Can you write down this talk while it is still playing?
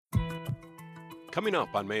Coming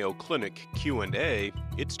up on Mayo Clinic Q&A,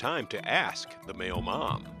 it's time to ask the Mayo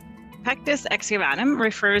Mom. Pectus excavatum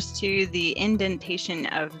refers to the indentation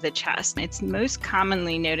of the chest. It's most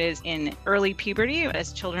commonly noticed in early puberty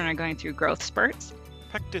as children are going through growth spurts.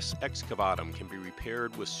 Pectus excavatum can be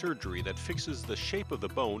repaired with surgery that fixes the shape of the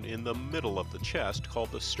bone in the middle of the chest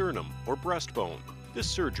called the sternum or breastbone. This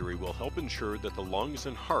surgery will help ensure that the lungs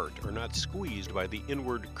and heart are not squeezed by the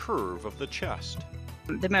inward curve of the chest.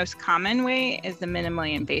 The most common way is the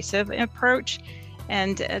minimally invasive approach.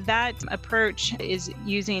 And that approach is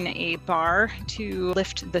using a bar to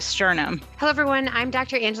lift the sternum. Hello, everyone. I'm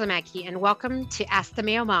Dr. Angela Mackey, and welcome to Ask the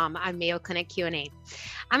Mayo Mom on Mayo Clinic Q&A.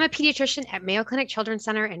 I'm a pediatrician at Mayo Clinic Children's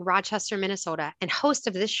Center in Rochester, Minnesota, and host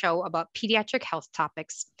of this show about pediatric health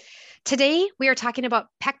topics. Today, we are talking about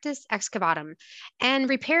pectus excavatum and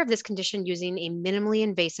repair of this condition using a minimally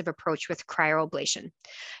invasive approach with cryoablation.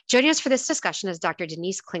 Joining us for this discussion is Dr.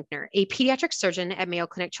 Denise Klinkner, a pediatric surgeon at Mayo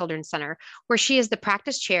Clinic Children's Center, where she is the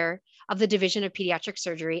practice chair of the Division of Pediatric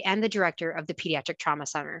Surgery and the director of the Pediatric Trauma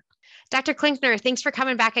Center. Dr. Klinkner, thanks for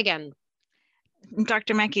coming back again.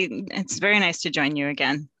 Dr. Mackey, it's very nice to join you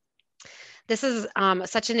again. This is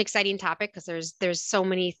such an exciting topic because there's so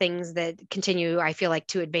many things that continue, I feel like,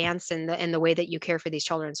 to advance in the way that you care for these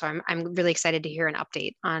children. So I'm really excited to hear an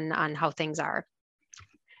update on how things are.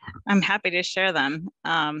 I'm happy to share them.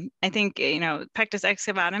 I think, pectus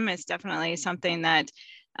excavatum is definitely something that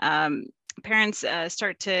parents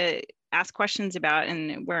start to ask questions about,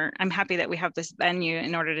 and I'm happy that we have this venue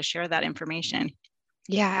in order to share that information.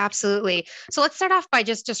 Yeah, absolutely. So let's start off by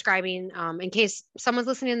just describing, in case someone's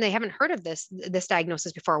listening and they haven't heard of this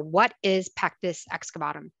diagnosis before, what is pectus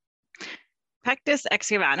excavatum? Pectus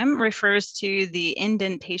excavatum refers to the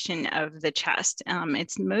indentation of the chest.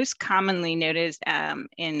 It's most commonly noticed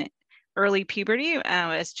in early puberty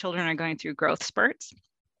as children are going through growth spurts.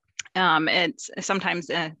 It's sometimes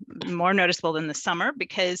more noticeable in the summer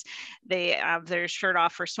because they have their shirt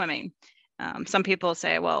off for swimming. Some people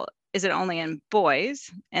say, well, is it only in boys?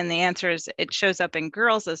 And the answer is it shows up in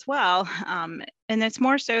girls as well. And it's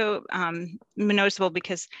more so noticeable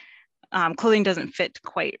because clothing doesn't fit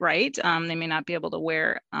quite right. They may not be able to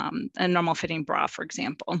wear a normal fitting bra, for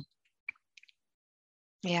example.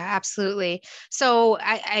 Yeah, absolutely. So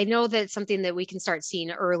I know that's something that we can start seeing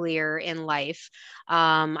earlier in life.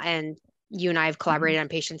 And you and I have collaborated on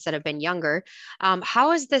patients that have been younger.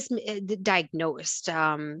 How is this diagnosed?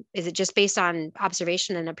 Is it just based on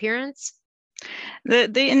observation and appearance?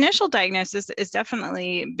 The initial diagnosis is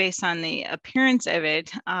definitely based on the appearance of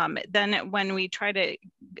it. Then when we try to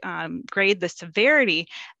grade the severity,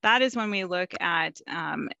 that is when we look at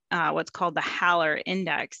what's called the Haller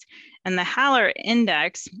index. And the Haller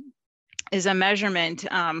index is a measurement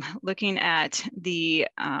looking at the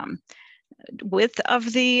width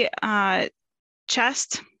of the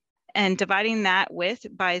chest and dividing that width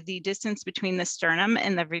by the distance between the sternum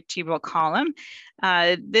and the vertebral column.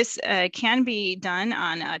 This can be done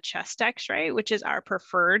on a chest x-ray, which is our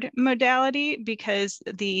preferred modality because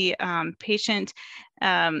the patient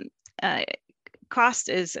cost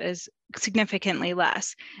is significantly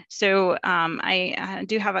less. So I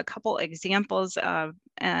do have a couple examples of,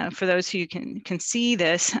 for those who can see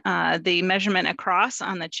this, the measurement across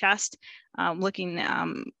on the chest, looking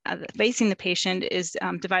facing the patient is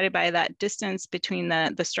divided by that distance between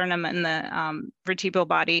the sternum and the vertebral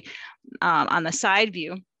body on the side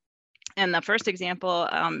view. And the first example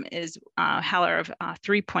is Haller of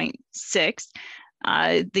 3.6.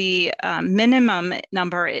 The minimum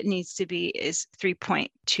number it needs to be is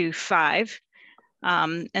 3.25.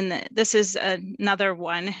 And this is another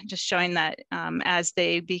one just showing that as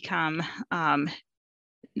they become,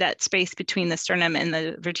 that space between the sternum and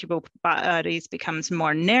the vertebral bodies becomes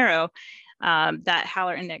more narrow, that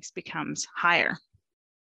Haller index becomes higher.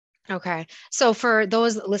 Okay. So for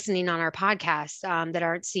those listening on our podcast that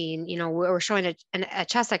aren't seeing, we're showing a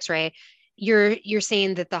chest x-ray. You're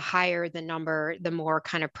saying that the higher the number, the more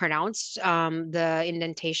kind of pronounced the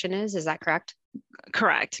indentation is. Is that correct?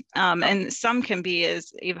 Correct. And some can be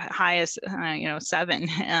as high as 7.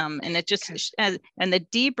 And it just and the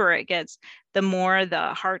deeper it gets, the more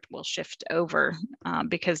the heart will shift over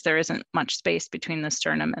because there isn't much space between the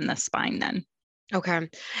sternum and the spine then. Okay.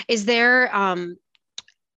 Is there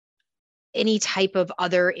any type of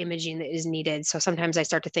other imaging that is needed? So sometimes I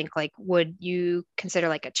start to think like, would you consider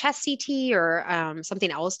like a chest CT or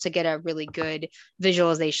something else to get a really good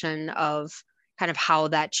visualization of kind of how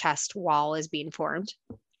that chest wall is being formed?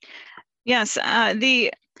 Yes,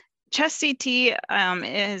 the chest CT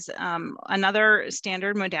is another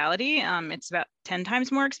standard modality. It's about 10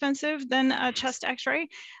 times more expensive than a chest x-ray.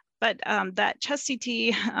 but that chest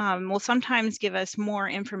CT will sometimes give us more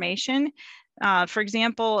information. For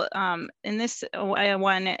example, in this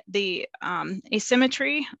one, the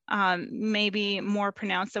asymmetry may be more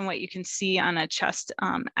pronounced than what you can see on a chest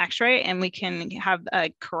x-ray, and we can have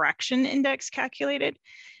a correction index calculated.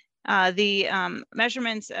 The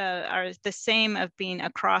measurements are the same of being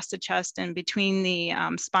across the chest and between the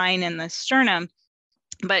spine and the sternum,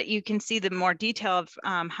 but you can see the more detail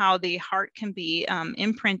of how the heart can be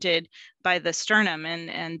imprinted by the sternum,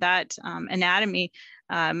 and that anatomy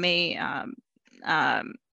may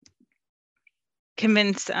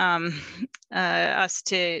convince us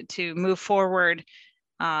to move forward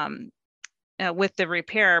with the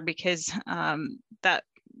repair, because that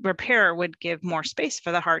repair would give more space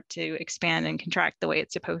for the heart to expand and contract the way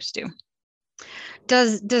it's supposed to.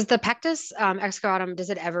 Does the pectus excavatum, does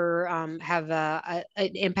it ever have an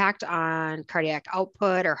impact on cardiac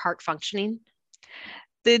output or heart functioning?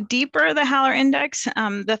 The deeper the Haller index,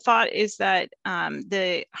 the thought is that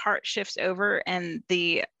the heart shifts over and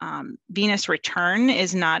the venous return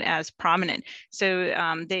is not as prominent. So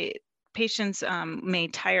the patients may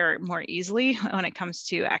tire more easily when it comes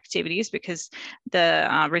to activities, because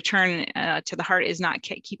the return to the heart is not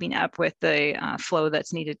keeping up with the flow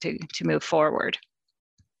that's needed to move forward.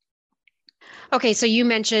 Okay, so you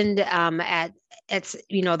mentioned it's,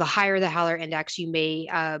 the higher the Haller index, you may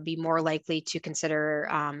be more likely to consider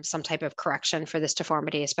some type of correction for this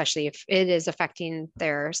deformity, especially if it is affecting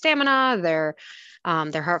their stamina, their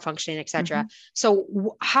heart functioning, etc. Mm-hmm.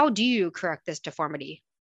 So how do you correct this deformity?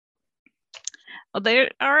 Well,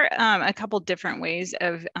 there are a couple different ways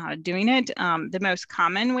of doing it. The most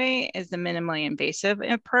common way is the minimally invasive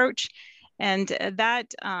approach. And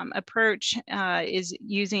that approach is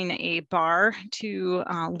using a bar to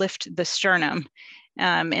lift the sternum.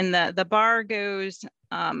 And the bar goes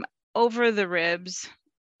over the ribs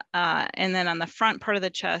and then on the front part of the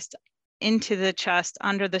chest, into the chest,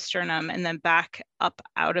 under the sternum, and then back up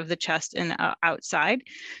out of the chest and outside.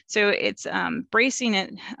 So it's bracing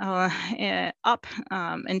it up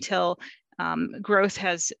until growth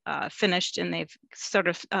has finished and they've sort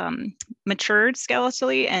of matured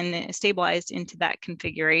skeletally and stabilized into that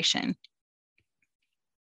configuration.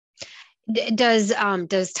 Does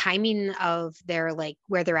timing of their, like,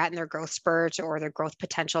 where they're at in their growth spurt or their growth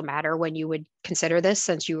potential matter when you would consider this,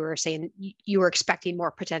 since you were saying you were expecting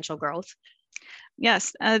more potential growth?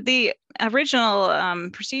 Yes, the original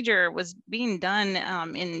procedure was being done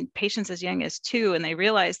in patients as young as 2, and they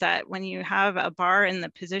realized that when you have a bar in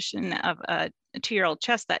the position of a 2-year-old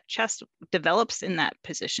chest, that chest develops in that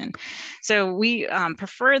position. So we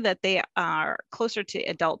prefer that they are closer to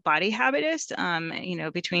adult body habitus.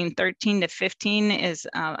 Between 13 to 15 is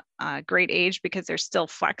a great age because they're still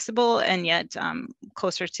flexible and yet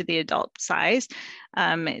closer to the adult size.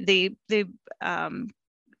 The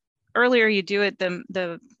earlier you do it,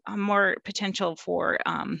 the more potential for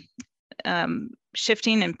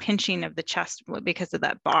shifting and pinching of the chest because of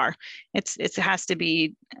that bar. It has to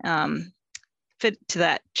be fit to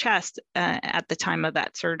that chest at the time of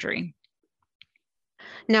that surgery.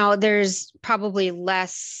 Now, there's probably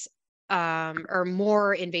less or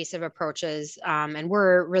more invasive approaches, and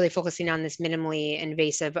we're really focusing on this minimally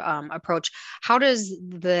invasive approach. How does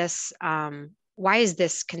this, why is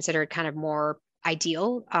this considered kind of more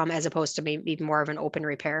ideal as opposed to maybe more of an open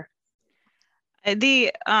repair?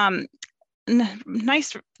 The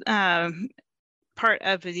nice part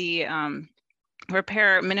of the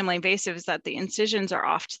repair minimally invasive is that the incisions are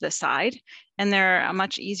off to the side and they're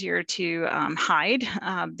much easier to hide.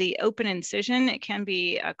 The open incision, it can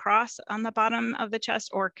be across on the bottom of the chest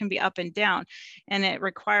or it can be up and down, and it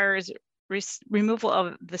requires removal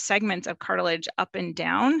of the segments of cartilage up and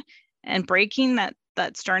down and breaking that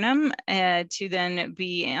sternum to then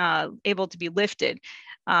be able to be lifted.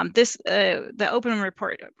 The open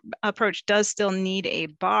approach does still need a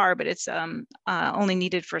bar, but it's only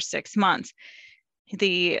needed for 6 months.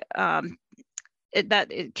 It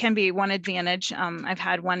can be one advantage. I've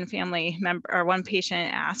had one family member or one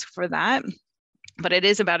patient ask for that, but it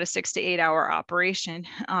is about a 6 to 8 hour operation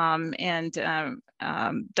and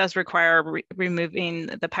does require removing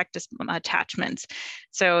the pectus attachments.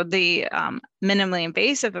 So the minimally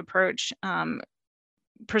invasive approach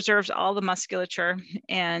preserves all the musculature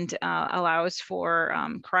and allows for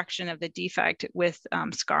correction of the defect with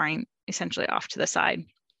scarring essentially off to the side.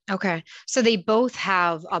 Okay, so they both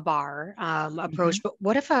have a bar approach, but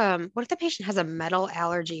what if the patient has a metal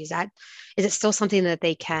allergy? Is it still something that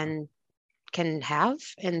they can have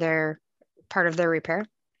in their part of their repair?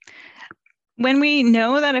 When we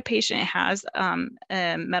know that a patient has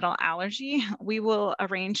a metal allergy, we will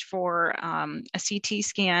arrange for a CT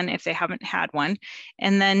scan if they haven't had one,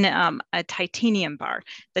 and then a titanium bar.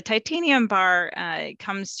 The titanium bar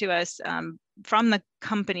comes to us from the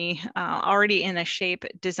company already in a shape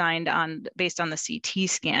designed based on the CT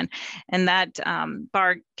scan, and that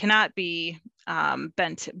bar cannot be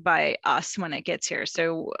bent by us when it gets here.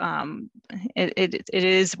 So it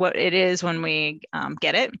is what it is when we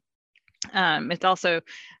get it. It's also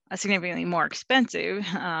significantly more expensive.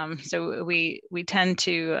 So we tend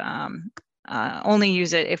to only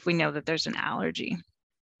use it if we know that there's an allergy.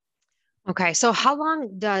 Okay. So how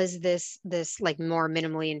long does this like more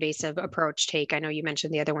minimally invasive approach take? I know you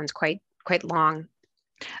mentioned the other one's quite long.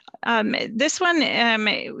 This one,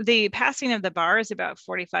 the passing of the bar is about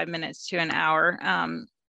 45 minutes to an hour.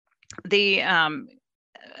 The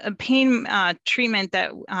pain treatment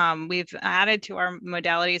that we've added to our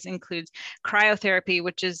modalities includes cryotherapy,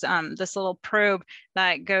 which is this little probe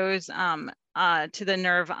that goes to the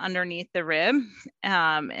nerve underneath the rib.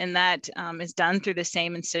 And that is done through the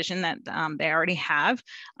same incision that they already have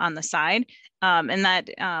on the side. And that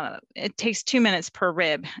it takes 2 minutes per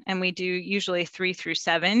rib. And we do usually 3 through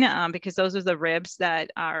 7 because those are the ribs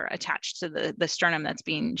that are attached to the sternum that's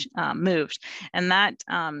being moved. And that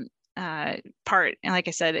part, like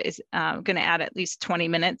I said, is going to add at least 20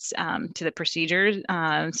 minutes to the procedure.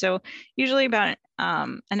 So usually about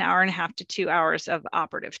an hour and a half to 2 hours of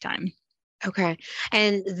operative time. Okay.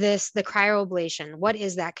 And the cryoablation, what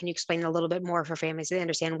is that? Can you explain a little bit more for families to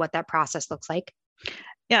understand what that process looks like?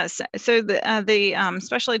 Yes. So the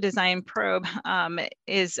specially designed probe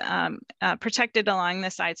is protected along the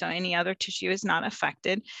side, so any other tissue is not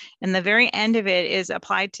affected. And the very end of it is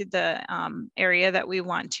applied to the area that we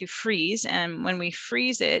want to freeze. And when we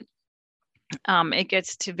freeze it, it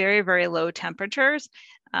gets to very, very low temperatures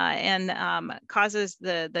and causes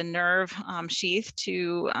the nerve sheath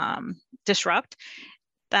to disrupt.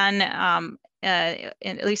 Then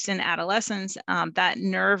at least in adolescence, that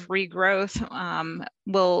nerve regrowth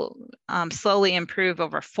will slowly improve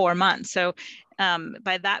over 4 months. So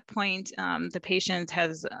by that point, the patient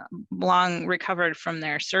has long recovered from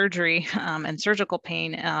their surgery and surgical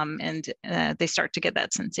pain, and they start to get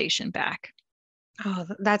that sensation back. Oh,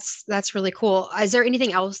 that's really cool. Is there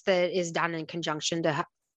anything else that is done in conjunction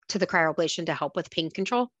to the cryoablation to help with pain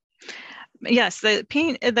control? Yes, the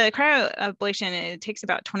cryoablation, it takes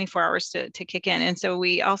about 24 hours to kick in. And so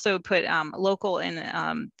we also put local in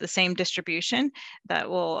the same distribution that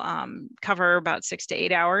will cover about 6 to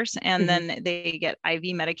 8 hours. And then they get IV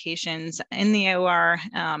medications in the OR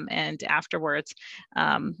and afterwards.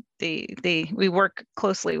 We work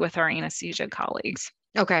closely with our anesthesia colleagues.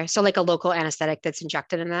 Okay. So like a local anesthetic that's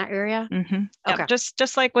injected in that area? Mm-hmm. Okay. Yep,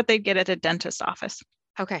 just like what they get at a dentist's office.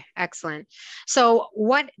 Okay, excellent. So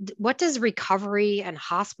what does recovery and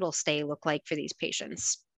hospital stay look like for these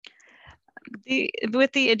patients?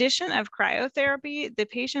 With the addition of cryotherapy, the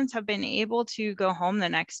patients have been able to go home the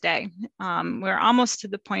next day. We're almost to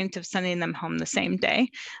the point of sending them home the same day,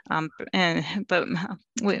 but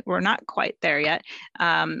we're not quite there yet.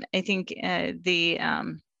 I think the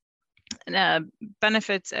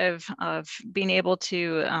benefits of being able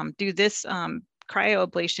to do this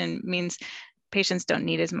cryoablation means patients don't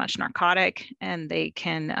need as much narcotic and they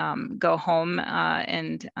can go home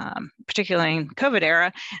and particularly in COVID era,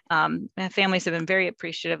 families have been very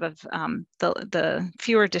appreciative of the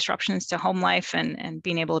fewer disruptions to home life and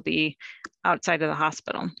being able to be outside of the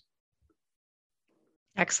hospital.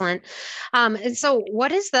 Excellent. And so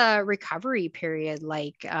what is the recovery period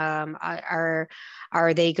like? Are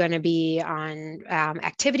they going to be on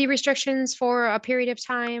activity restrictions for a period of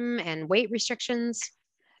time and weight restrictions?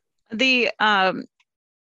 The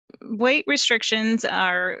weight restrictions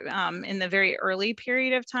are in the very early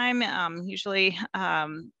period of time. Usually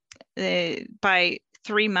by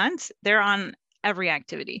 3 months, they're on every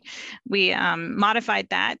activity. We modified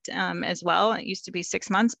that as well. It used to be 6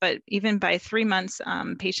 months, but even by 3 months,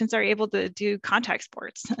 patients are able to do contact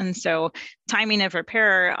sports. And so timing of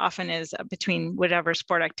repair often is between whatever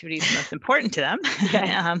sport activity is most important to them.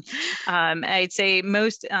 Okay. I'd say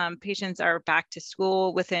most patients are back to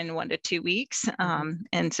school within 1 to 2 weeks.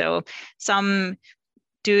 And so some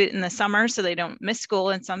do it in the summer so they don't miss school.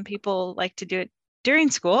 And some people like to do it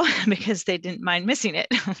during school because they didn't mind missing it.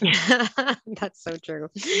 That's so true.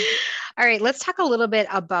 All right, let's talk a little bit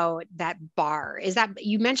about that bar.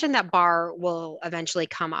 You mentioned that bar will eventually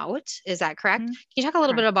come out. Is that correct? Can you talk a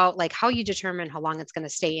little bit about like how you determine how long it's going to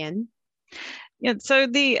stay in? Yeah, so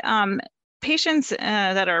the patients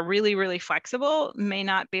that are really, really flexible may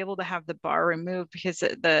not be able to have the bar removed because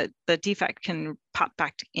the defect can pop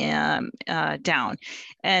back down.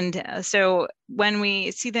 And so when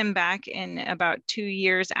we see them back in about 2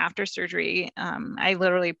 years after surgery, I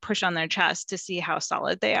literally push on their chest to see how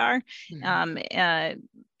solid they are.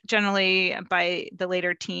 Generally, by the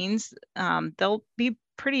later teens, they'll be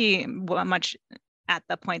pretty much at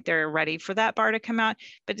the point they're ready for that bar to come out,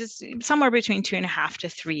 but it's somewhere between 2.5 to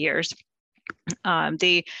 3 years.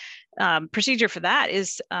 The procedure for that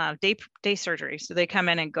is day surgery. So they come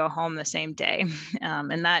in and go home the same day.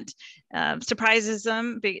 And that surprises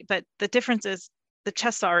them. But the difference is the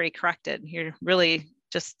chest's already corrected. You're really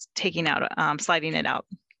just taking out, sliding it out.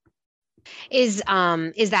 Is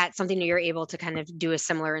that something that you're able to kind of do a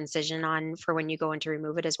similar incision on for when you go in to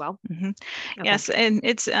remove it as well? Mm-hmm. Okay. Yes, and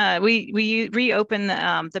it's we reopen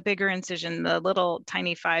the bigger incision. The little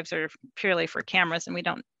tiny 5s are purely for cameras, and we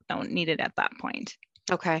don't need it at that point.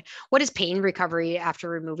 Okay. What is pain recovery after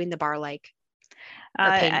removing the bar like?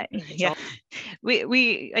 Yeah,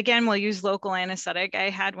 we again will use local anesthetic. I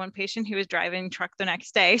had one patient who was driving truck the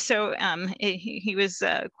next day, so he was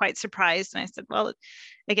quite surprised, and I said, well,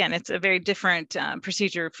 again, it's a very different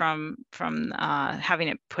procedure from having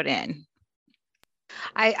it put in.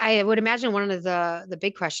 I would imagine one of the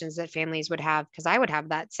big questions that families would have, because I would have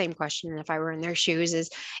that same question if I were in their shoes, is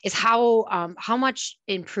how much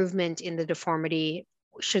improvement in the deformity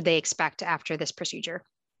should they expect after this procedure?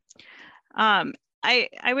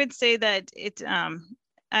 I would say that it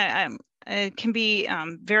can be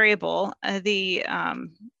variable. The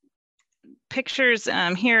pictures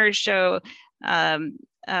here show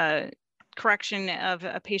correction of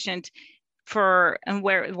a patient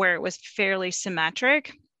where it was fairly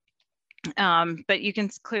symmetric. But you can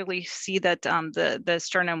clearly see that the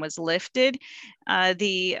sternum was lifted.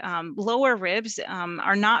 The lower ribs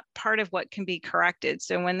are not part of what can be corrected.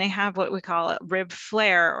 So when they have what we call a rib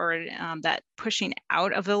flare, or that pushing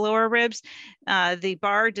out of the lower ribs, the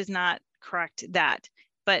bar does not correct that.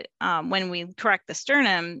 But when we correct the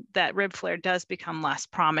sternum, that rib flare does become less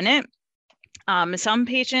prominent. Some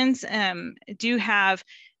patients do have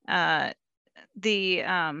the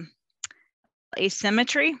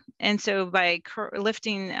asymmetry. And so by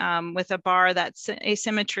lifting with a bar, that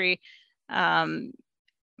asymmetry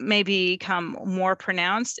may become more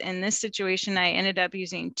pronounced. In this situation, I ended up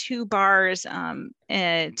using 2 bars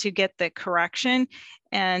to get the correction.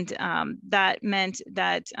 And that meant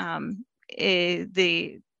that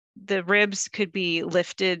the ribs could be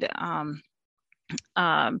lifted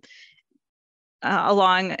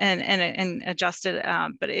along and adjusted,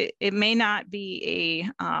 but it may not be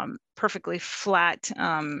a perfectly flat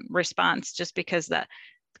response, just because the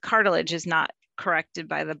cartilage is not corrected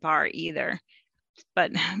by the bar either.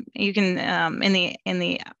 But you can in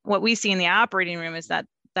the what we see in the operating room is that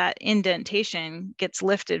indentation gets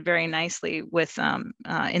lifted very nicely with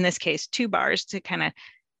in this case 2 bars to kind of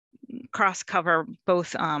cross cover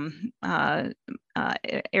both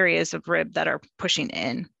areas of rib that are pushing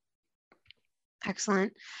in.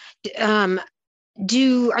 Excellent. Are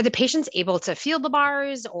the patients able to feel the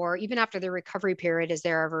bars, or even after the recovery period, is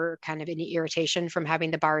there ever kind of any irritation from having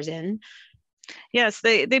the bars in? Yes,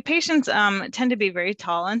 the patients tend to be very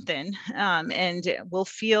tall and thin, and will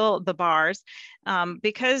feel the bars.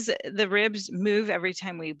 Because the ribs move every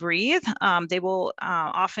time we breathe, they will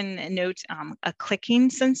often note a clicking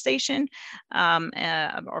sensation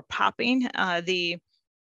or popping.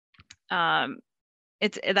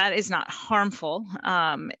 That is not harmful.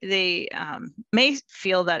 They may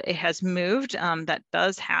feel that it has moved. That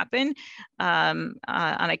does happen on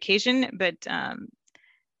occasion, but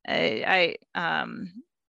I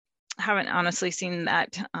haven't honestly seen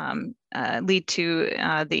that lead to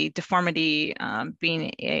the deformity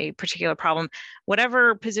being a particular problem.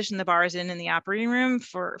 Whatever position the bar is in the operating room,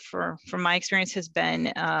 from my experience, has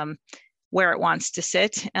been where it wants to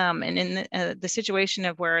sit. And in the situation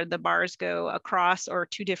of where the bars go across or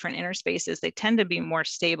 2 different interspaces, they tend to be more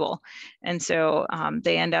stable. And so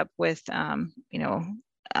they end up with,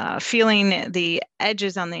 feeling the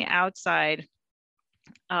edges on the outside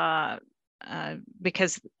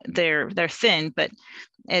because they're thin, but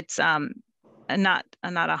it's not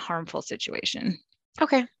a harmful situation.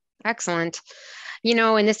 Okay, excellent.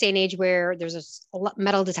 In this day and age where there's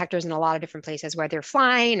metal detectors in a lot of different places, where they're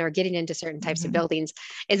flying or getting into certain types of buildings,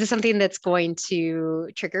 is this something that's going to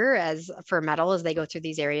trigger for metal as they go through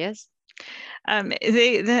these areas?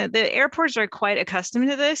 The airports are quite accustomed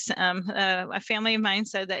to this. A family of mine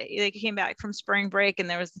said that they came back from spring break and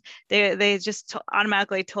they just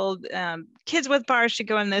automatically told kids with bars should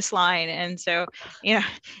go in this line, and so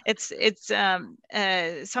it's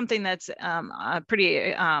something that's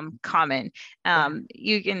pretty common.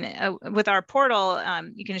 You can with our portal,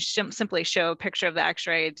 you can simply show a picture of the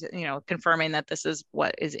X-ray, confirming that this is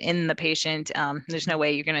what is in the patient. There's no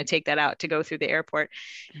way you're going to take that out to go through the airport.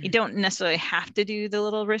 You don't necessarily have to do the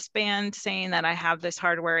little wristband saying that I have this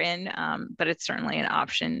hardware in, but it's certainly an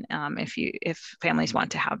option if families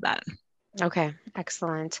want to have that. Okay,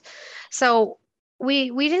 excellent. So we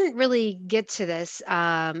didn't really get to this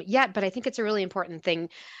yet, but I think it's a really important thing.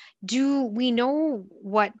 Do we know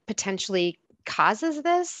what potentially causes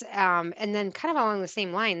this? And then kind of along the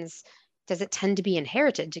same lines, does it tend to be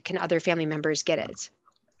inherited? Can other family members get it?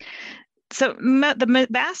 So the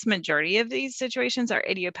vast majority of these situations are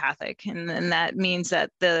idiopathic, and that means that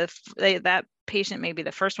that patient may be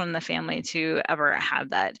the first one in the family to ever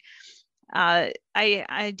have that. I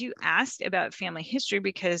do ask about family history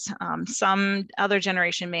because some other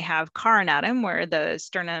generation may have carinatum, where the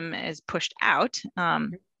sternum is pushed out.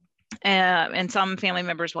 And some family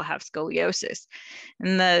members will have scoliosis.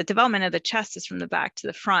 And the development of the chest is from the back to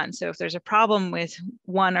the front. So if there's a problem with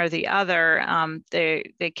one or the other,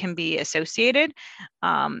 they can be associated.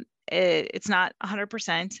 It's not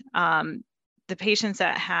 100%. The patients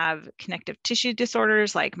that have connective tissue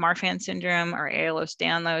disorders like Marfan syndrome or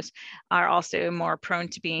Ehlers-Danlos are also more prone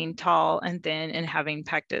to being tall and thin and having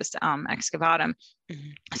pectus excavatum.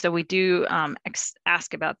 Mm-hmm. So we do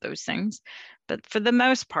ask about those things, but for the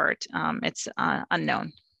most part, it's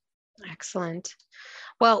unknown. Excellent.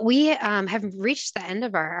 Well, we have reached the end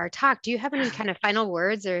of our talk. Do you have any kind of final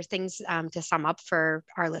words or things to sum up for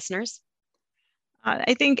our listeners?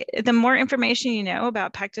 I think the more information you know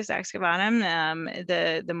about pectus excavatum,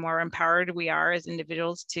 the more empowered we are as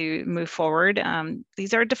individuals to move forward.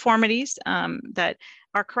 These are deformities that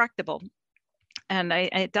are correctable. And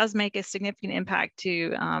it does make a significant impact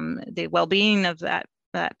to the well-being of that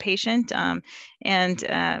patient,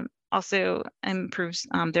 and also improves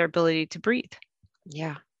their ability to breathe.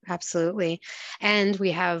 Yeah, absolutely. And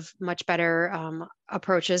we have much better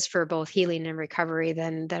approaches for both healing and recovery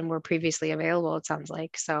than were previously available, it sounds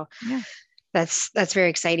like. So yeah, that's very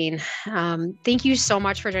exciting. Thank you so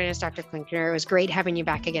much for joining us, Dr. Klinkner. It was great having you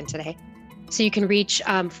back again today. So you can reach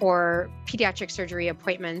for pediatric surgery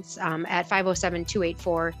appointments at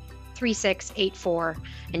 507-284-3684.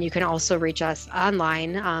 And you can also reach us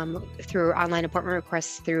online through online appointment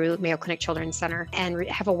requests through Mayo Clinic Children's Center. And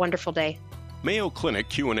have a wonderful day. Mayo Clinic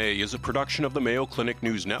Q&A is a production of the Mayo Clinic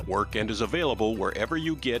News Network and is available wherever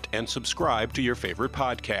you get and subscribe to your favorite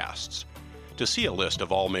podcasts. To see a list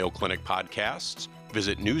of all Mayo Clinic podcasts,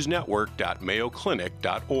 visit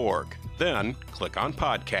newsnetwork.mayoclinic.org. Then click on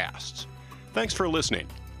Podcasts. Thanks for listening,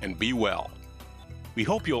 and be well. We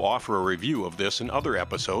hope you'll offer a review of this and other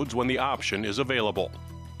episodes when the option is available.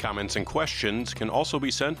 Comments and questions can also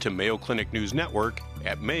be sent to Mayo Clinic News Network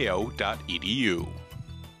at mayo.edu.